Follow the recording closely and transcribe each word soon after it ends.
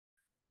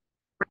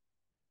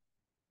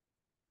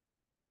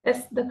as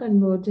the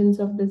convergence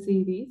of the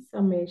series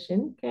summation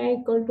k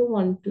equal to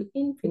 1 to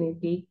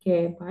infinity k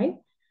by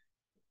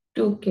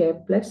 2k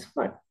plus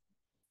 1.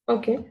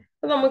 Okay,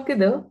 അപ്പൊ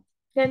നമുക്കിത്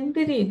രണ്ട്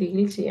രീതിയിൽ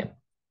ചെയ്യാം.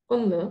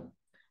 ഒന്ന്,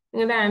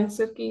 നിങ്ങളുടെ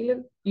ആൻസർ കീയിൽ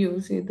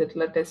യൂസ്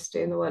ചെയ്തിട്ടുള്ള ടെസ്റ്റ്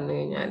എന്ന് പറഞ്ഞു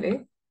കഴിഞ്ഞാൽ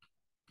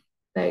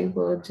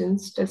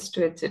ഡൈവേർജൻസ്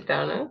ടെസ്റ്റ്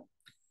വെച്ചിട്ടാണ്.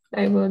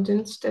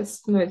 ഡൈവേർജൻസ്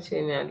ടെസ്റ്റ് എന്ന് വെച്ച്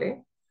കഴിഞ്ഞാൽ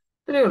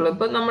ഇത്രയേ ഉള്ളൂ.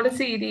 ഇപ്പൊ നമ്മുടെ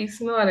സീരീസ്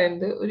എന്ന്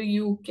പറയുന്നത് ഒരു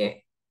യു കെ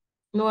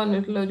എന്ന്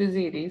പറഞ്ഞിട്ടുള്ള ഒരു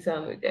സീരീസ്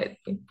ആണെന്ന്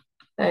വിചാരിക്കും.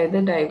 അതായത്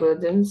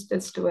ഡൈവേർജൻസ്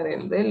ടെസ്റ്റ്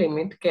പറയുന്നത്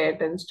limit K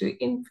tense to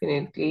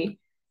infinity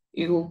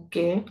U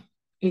K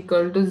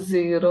equal to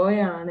 0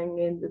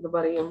 ആണെങ്കിൽ എന്ത്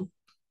പറയും?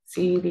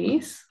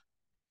 സീരീസ്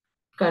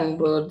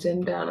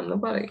കൺവേർജന്റ് ആണെന്ന്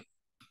പറയും.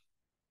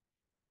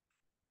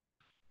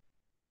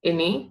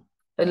 ഇനി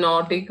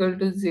നോട്ട് ഈക്വൽ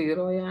ടു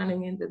 0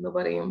 ആണെങ്കിൽ എന്തെന്ന്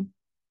പറയും?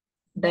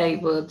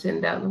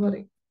 ഡൈവേർജന്റ് ആണെന്ന്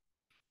പറയും.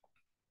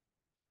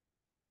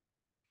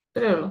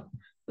 ഇത്രേ ഉള്ളൂ.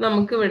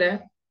 നമുക്കിവിടെ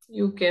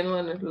യു കെ എന്ന്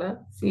പറഞ്ഞിട്ടുള്ള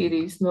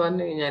സീരീസ് എന്ന്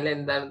പറഞ്ഞു കഴിഞ്ഞാൽ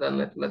എന്താണ്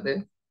തന്നിട്ടുള്ളത്?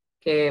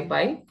 കെ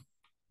ബൈ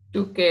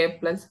 2k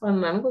plus 1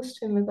 ആണ്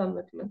ക്വസ്റ്റ്യനിൽ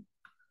തന്നിട്ടുള്ളത്.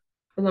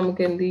 അപ്പൊ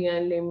നമുക്ക് എന്ത്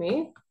ചെയ്യാൻ?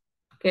 Limit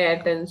k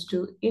tense to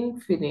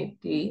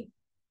infinity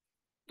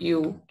U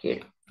K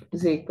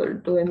is equal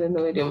to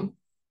എന്ന് വരും?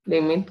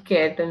 Limit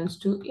k tense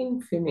to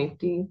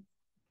infinity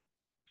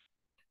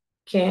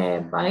k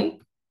by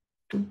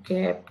 2k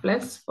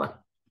plus 1.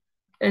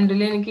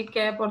 രണ്ടിലും എനിക്ക്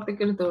k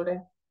പുറത്തേക്ക് എടുത്തൂടെ?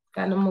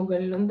 കാരണം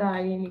മുകളിലും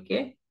താഴെ എനിക്ക്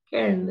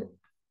k ഉണ്ട്.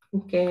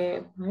 k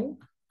ബൈ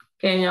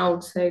k ഞാൻ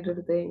ഔട്ട് സൈഡ്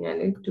എടുത്തു കഴിഞ്ഞാൽ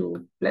 2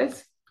 പ്ലസ്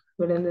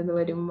ഇവിടെ എന്തെന്ന്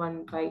വരും? 1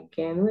 ബൈ k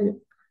എന്ന് വരും.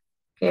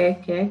 k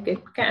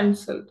get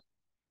cancelled.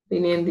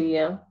 പിന്നെ എന്ത്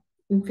ചെയ്യാം?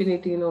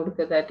 ഇൻഫിനിറ്റി എന്ന്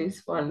കൊടുക്കുക. That is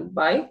 1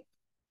 by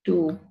 2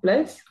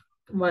 plus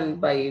 1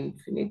 by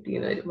infinity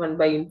എന്ന് വരും. 1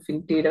 ബൈ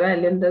ഇൻഫിനിറ്റിയുടെ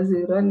വാല്യൂ എന്താ?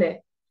 0 അല്ലേ?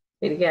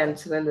 എനിക്ക്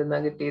ആൻസർ എന്തെന്നാ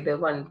കിട്ടിയത്?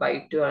 1 ബൈ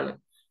 2 ആണ്.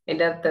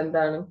 എന്റെ അർത്ഥം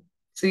എന്താണ്?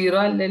 0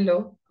 അല്ലല്ലോ.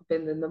 അപ്പൊ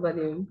എന്തെന്ന്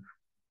പറയും?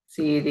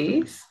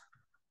 Series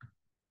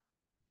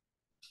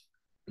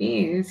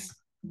is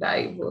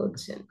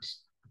divergent.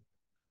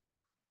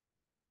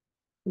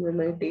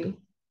 എന്തെന്ന് കിട്ടി?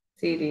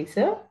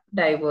 സീരീസ്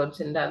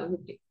ഡൈവേർജന്റ് ആണ്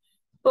കിട്ടി.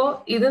 അപ്പോ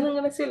ഇത്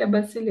നിങ്ങളുടെ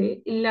സിലബസിൽ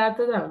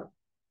ഇല്ലാത്തതാണ്.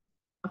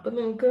 അപ്പൊ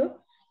നിങ്ങൾക്ക്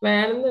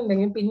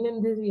വേണമെന്നുണ്ടെങ്കിൽ പിന്നെ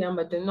എന്ത് ചെയ്യാൻ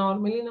പറ്റും?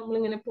 നോർമലി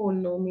നമ്മളിങ്ങനെ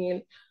പോളിനോമിയൽ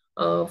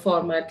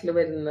ഫോർമാറ്റിൽ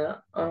വരുന്ന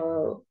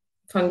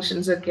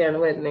ഫങ്ഷൻസ് ഒക്കെയാണ്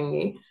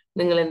വരുന്നെങ്കിൽ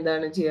നിങ്ങൾ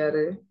എന്താണ്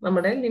ചെയ്യാറ്?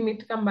 നമ്മുടെ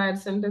ലിമിറ്റ്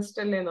കമ്പാരിസൺ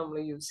ടെസ്റ്റ് അല്ലേ നമ്മൾ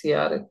യൂസ്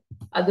ചെയ്യാറ്.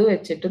 അത്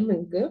വെച്ചിട്ട്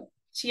നിങ്ങൾക്ക്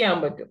ചെയ്യാൻ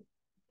പറ്റും.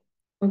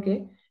 ഓക്കെ,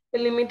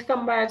 ലിമിറ്റ്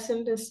കമ്പാരിസൺ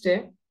ടെസ്റ്റ്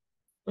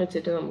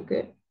വെച്ചിട്ട് നമുക്ക്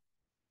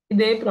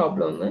ഇതേ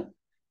പ്രോബ്ലം ഒന്ന്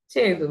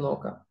ചെയ്തു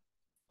നോക്കാം.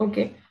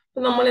 ഓക്കെ, അപ്പൊ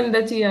നമ്മൾ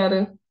എന്താ ചെയ്യാറ്?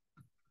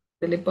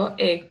 ഇതിലിപ്പോ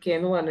എ കെ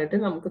എന്ന് പറഞ്ഞിട്ട്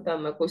നമുക്ക്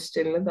തന്ന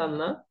ക്വസ്റ്റ്യനിൽ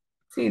തന്ന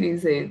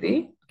സീരീസ് എഴുതി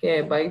കെ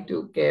ബൈ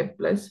 2k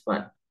പ്ലസ്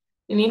 1.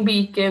 ഇനി ബി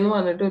കെ എന്ന്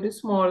പറഞ്ഞിട്ട് ഒരു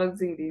സ്മോളർ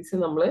സീരീസ്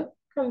നമ്മൾ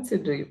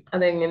കൺസിഡർ ചെയ്യും.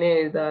 അതെങ്ങനെ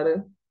എഴുതാറ്?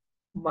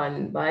 1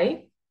 ബൈ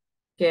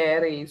കെ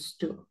റേസ്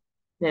ടു.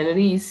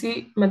 ഞാനൊരു ഈസി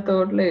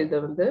മെത്തേഡിൽ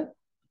എഴുതുന്നത്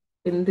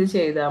എന്ത്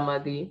ചെയ്താൽ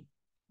മതി?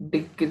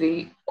 Degree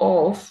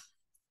of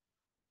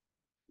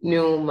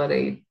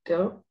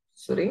numerator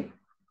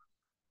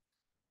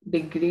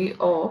degree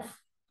of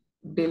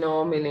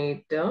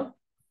denominator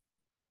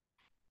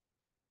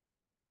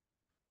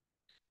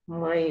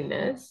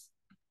minus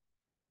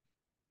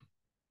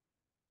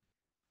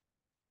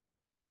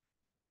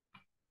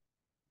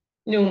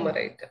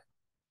numerator.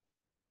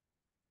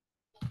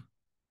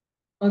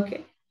 Okay,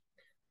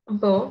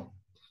 അപ്പോ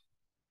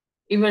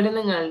ഇവിടെ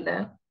നിങ്ങളുടെ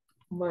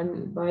 1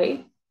 ബൈ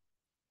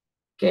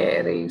കെ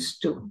റേസ്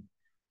ടു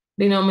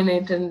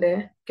ഡിനോമിനേറ്ററിന്റെ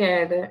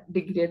കെയുടെ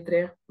ഡിഗ്രി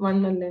എത്രയാ?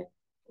 1 അല്ലേ?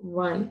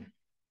 1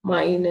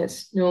 മൈനസ്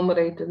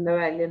ന്യൂമറേറ്ററിന്റെ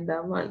വാല്യൂ എന്താ?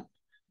 1.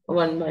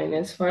 1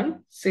 മൈനസ് 1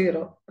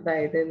 0.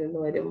 അതായത് നിന്ന്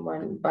വരും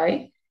 1 ബൈ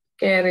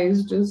കെ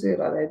റേസ് ടു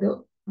 0. അതായത്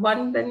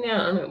 1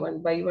 തന്നെയാണ്. 1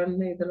 ബൈ 1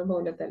 എഴുതുന്ന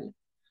പോലെ തന്നെ.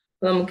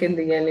 നമുക്ക്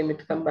എന്ത് ചെയ്യാം?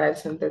 ലിമിറ്റ്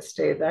കമ്പാരിസൺ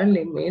ടെസ്റ്റ് ചെയ്താൽ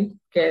limit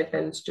K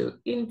tense to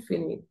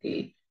infinity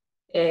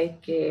A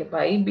K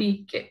by B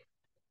K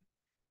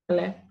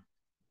അല്ലെ?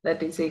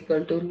 That is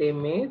equal to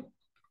limit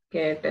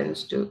K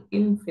tense to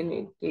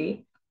infinity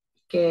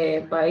K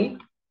by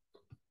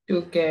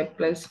 2k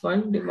plus 1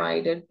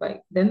 divided by,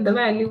 then the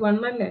value 1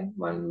 അല്ലേ?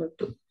 1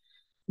 2.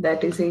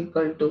 That is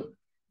equal to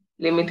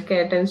limit k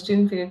tends to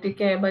infinity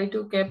k by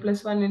 2k plus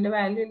 1 ന്റെ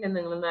value ഇല്ലേ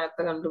നിങ്ങൾ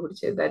നേരത്തെ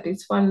കണ്ടുപിടിച്ചത്? That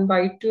is 1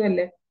 by 2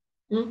 അല്ലേ?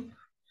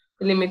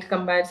 Limit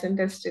comparison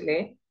ടെസ്റ്റിലെ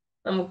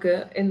നമുക്ക്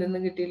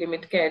എന്തെന്ന് കിട്ടി?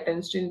 Limit k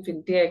tends to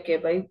infinity a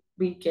k by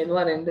b k എന്ന്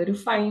പറയുന്നത് ഒരു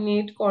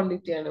ഫൈനൈറ്റ്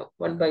ക്വാണ്ടിറ്റി ആണ്.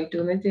 1 ബൈ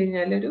 2 എന്ന് വെച്ച്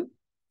കഴിഞ്ഞാൽ ഒരു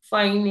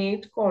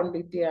ഫൈനൈറ്റ്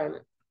ക്വാണ്ടിറ്റി ആണ്.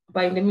 അപ്പൊ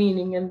അതിന്റെ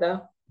മീനിങ് എന്താ?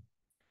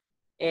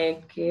 a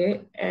k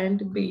and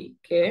b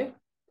k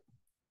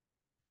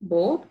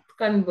both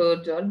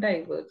converge or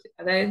diverge.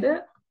 അതായത്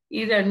ഈ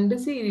രണ്ട്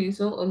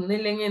സീരീസും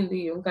ഒന്നില്ലെങ്കിൽ എന്ത്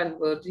ചെയ്യും?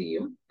 കൺവേർജ്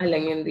ചെയ്യും,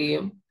 അല്ലെങ്കിൽ എന്ത്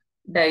ചെയ്യും?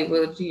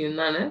 ഡൈവേർജ് ചെയ്യും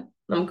എന്നാണ്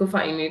നമുക്ക്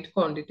ഫൈനൈറ്റ്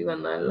ക്വാണ്ടിറ്റി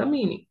വന്നാലുള്ള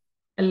മീനിങ്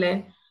അല്ലേ?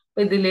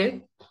 അപ്പൊ ഇതില്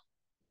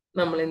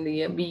നമ്മൾ എന്ത്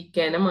ചെയ്യാം? ബി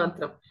കെനെ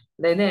മാത്രം,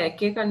 അതായത് എ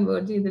കെ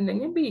കൺവേർജ്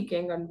ചെയ്തിട്ടുണ്ടെങ്കിൽ ബി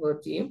കെ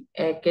കൺവേർജ് ചെയ്യും,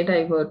 എ കെ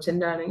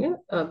ഡൈവേർജന്റ് ആണെങ്കിൽ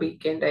ബി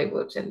കെ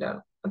ഡൈവേർജന്റ്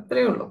ആണ്.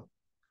 അത്രേ ഉള്ളൂ.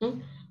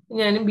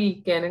 ഞാൻ ബി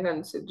കെനെ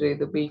കൺസിഡർ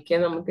ചെയ്തു. ബി കെ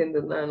നമുക്ക്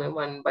എന്തെന്നാണ്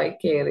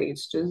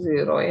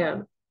 1/k⁻0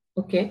 ആണ്.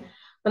 ഓക്കെ,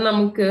 അപ്പൊ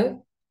നമുക്ക്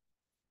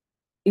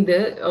ഇത്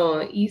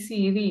ഈ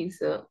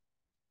സീരീസ്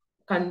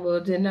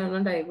കൺവേർജന്റ് ആണോ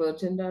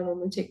ഡൈവേർജന്റ് ആണോ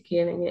എന്ന് ചെക്ക്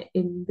ചെയ്യണമെങ്കിൽ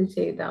എന്ത്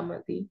ചെയ്താൽ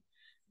മതി?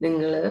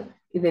 നിങ്ങൾ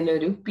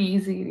ഇതിനൊരു പി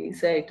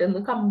സീരീസ് ആയിട്ട്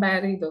ഒന്ന്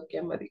കമ്പയർ ചെയ്ത്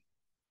നോക്കിയാൽ മതി.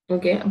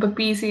 ഓക്കെ, അപ്പൊ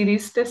പി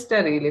സീരീസ് ടെസ്റ്റ്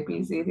അറിയില്ലേ? പി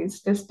സീരീസ്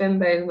ടെസ്റ്റ്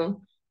എന്തായിരുന്നു?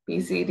 പി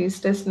സീരീസ്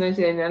ടെസ്റ്റ് എന്ന്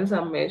വെച്ച് കഴിഞ്ഞാൽ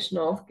summation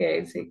of K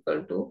is equal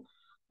to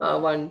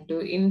 1 to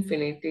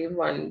infinity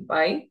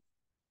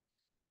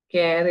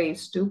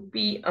 1/k⁻p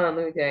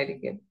ആന്ന്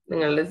വിചാരിക്കും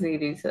നിങ്ങളുടെ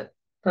സീരീസ്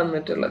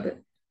തന്നിട്ടുള്ളത്.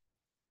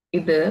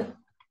 ഇത്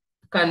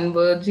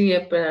converge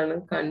ചെയ്യപ്പോഴാണ്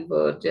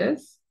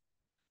converges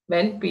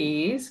when p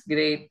is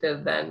greater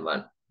than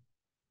 1,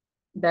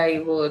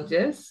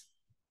 diverges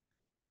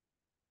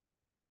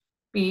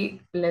p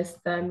less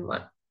than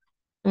 1.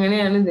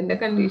 അങ്ങനെയാണ് ഇതിന്റെ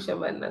കണ്ടീഷൻ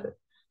വരുന്നത്.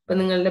 അപ്പൊ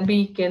നിങ്ങളുടെ ബി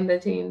കെ എന്താ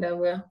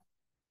ചെയ്യണ്ടാവുക?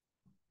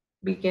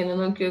 ബി കെനെ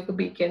നോക്കി നോക്ക്.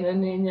 ബി കെന്ന്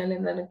പറഞ്ഞു കഴിഞ്ഞാൽ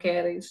എന്താണ്?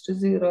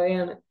 k⁻0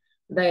 ആണ്.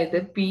 അതായത്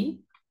പി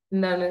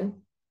എന്താണ്?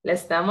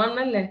 <<1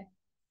 അല്ലേ?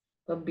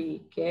 അപ്പൊ ബി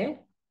കെ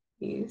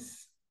ഈസ്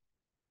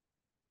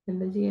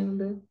എന്താ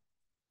ചെയ്യുന്നത്?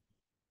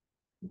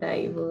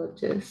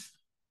 Diverges.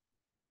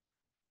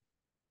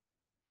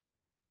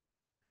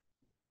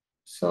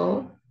 So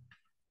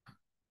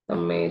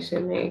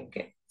summation AK,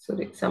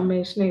 sorry,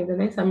 summation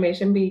എഴുതണേ.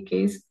 summation BK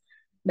is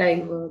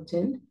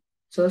divergent.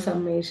 So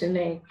summation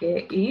AK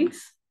is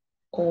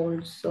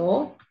also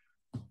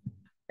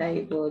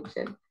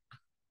divergent.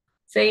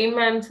 Same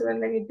answer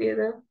അല്ല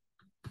കിട്ടിയത്?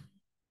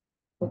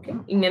 ഓക്കെ,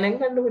 ഇങ്ങനെ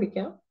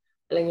കണ്ടുപിടിക്കാം,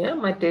 അല്ലെങ്കിൽ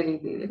മറ്റേ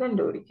രീതിയിൽ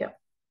കണ്ടുപിടിക്കാം.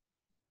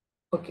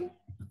 ഓക്കെ,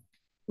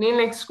 ഇനി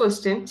next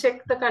question.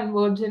 Check the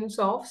convergence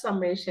of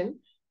summation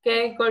k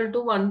equal to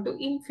 1 to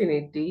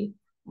infinity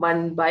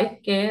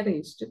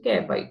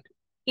 1/k⁻k/2.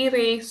 ഈ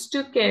റേസ് ടു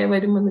കെ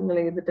വരുമ്പോൾ നിങ്ങൾ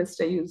ഏത്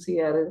ടെസ്റ്റാ യൂസ്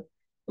ചെയ്യാറ്?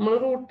 നമ്മൾ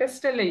റൂട്ട്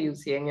ടെസ്റ്റ് അല്ലേ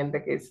യൂസ് ചെയ്യുക ഇങ്ങനത്തെ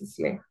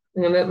കേസസിലെ?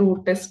 നിങ്ങൾ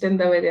റൂട്ട് ടെസ്റ്റ്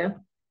എന്താ വരിക?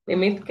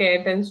 Limit k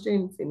tends to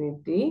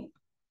infinity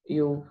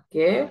uk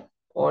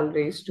all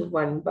raised to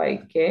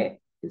 1/k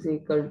is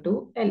equal to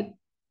l.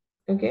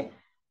 Okay,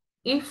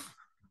 if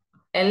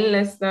l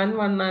less than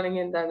 1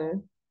 ആണെങ്കിൽ എന്താണ്?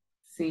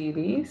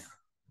 Series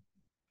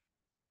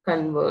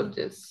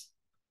converges.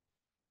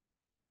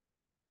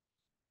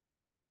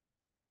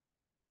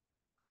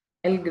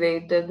 l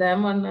greater than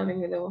 1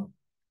 ആണെങ്കിലോ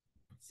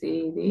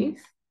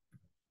സീരീസ്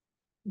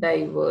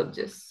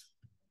ഡൈവേർജസ്.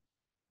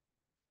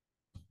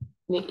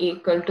 ഇനി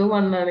ഈക്വൽ ടു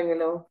 1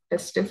 ആണെങ്കിലോ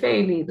ടെസ്റ്റ്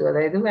ഫെയിൽ ചെയ്തു.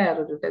 അതായത്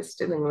വേറൊരു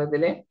ടെസ്റ്റ് നിങ്ങൾ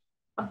ഇതിൽ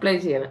അപ്ലൈ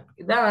ചെയ്യണം.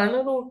 ഇതാണ്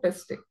റൂട്ട്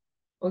ടെസ്റ്റ്.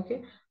 ഓക്കെ,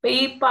 അപ്പൊ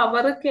ഈ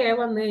പവർ കെ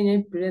വന്നു കഴിഞ്ഞാൽ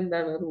ഇപ്പോഴും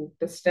എന്താണ്? റൂട്ട്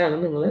ടെസ്റ്റ് ആണ്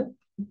നിങ്ങൾ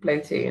അപ്ലൈ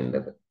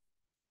ചെയ്യേണ്ടത്.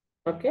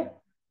 ഓക്കെ,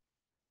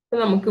 അപ്പൊ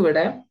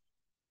നമുക്കിവിടെ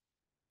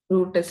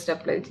റൂട്ട് ടെസ്റ്റ്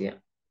അപ്ലൈ ചെയ്യാം.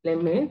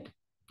 Limit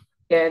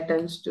k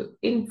tends to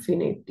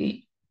infinity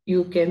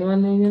uk എന്ന്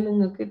പറഞ്ഞു കഴിഞ്ഞാൽ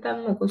നിങ്ങൾക്ക്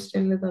തന്ന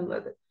ക്വസ്റ്റ്യനിൽ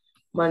തന്നത്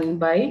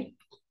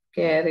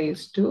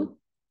 1/k⁻2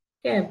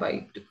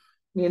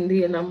 എന്ത്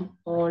ചെയ്യണം?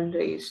 all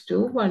raised to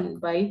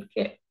 1/k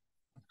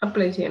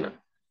apply ചെയ്യണം.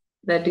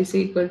 ദാറ്റ് ഈസ്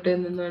ഈക്വൽ ടു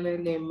എന്താണ്?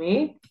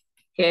 Limit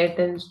k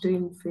tends to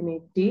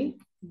infinity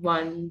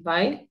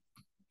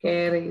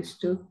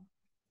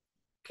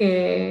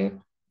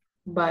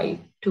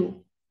 1/k⁻2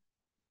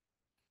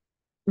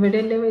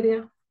 ഇവിടെയല്ലേ വരിക?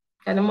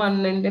 കാരണം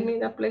 1ന്റെ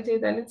മീത് അപ്ലൈ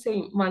ചെയ്താലും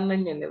സെയിം 1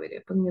 തന്നെയല്ലേ വരിക.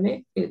 അപ്പൊ ഇങ്ങനെ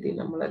എഴുതി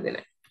നമ്മൾ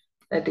അതിനെ.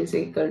 That is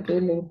equal to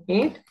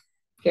limit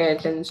k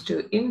tends to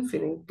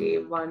infinity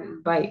 1/,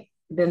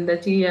 ഇതെന്താ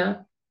ചെയ്യാ?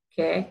 k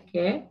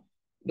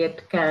get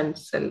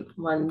cancel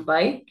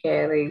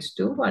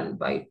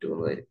 1/k⁻1/2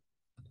 വരും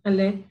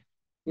അല്ലേ?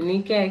 ഇനി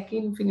kക്ക്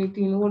ഇൻഫിനിറ്റി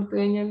എന്ന് കൊടുത്തു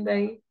കഴിഞ്ഞാൽ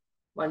എന്തായി?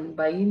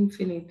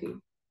 1/∞.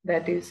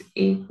 ദാറ്റ് ഈസ്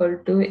ഈക്വൽ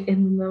ടു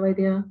എന്നാ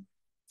വരിക?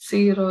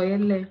 0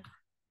 അല്ലേ?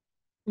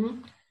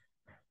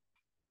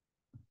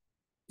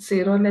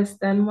 0 ലെസ്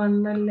ദാൻ 1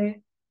 അല്ലേ?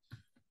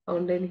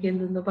 അതുകൊണ്ട് എനിക്ക്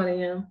എന്തെന്ന്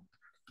പറയാം?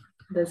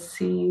 The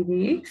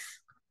series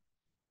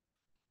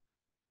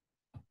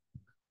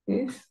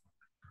is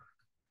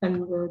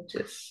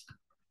converges.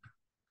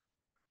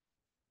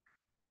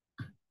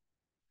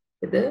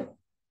 ഇത്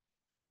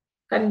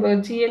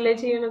കൺവേർജ് ചെയ്യല്ലേ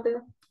ചെയ്യണത്?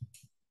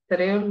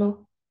 ഇത്രയേ ഉള്ളൂ.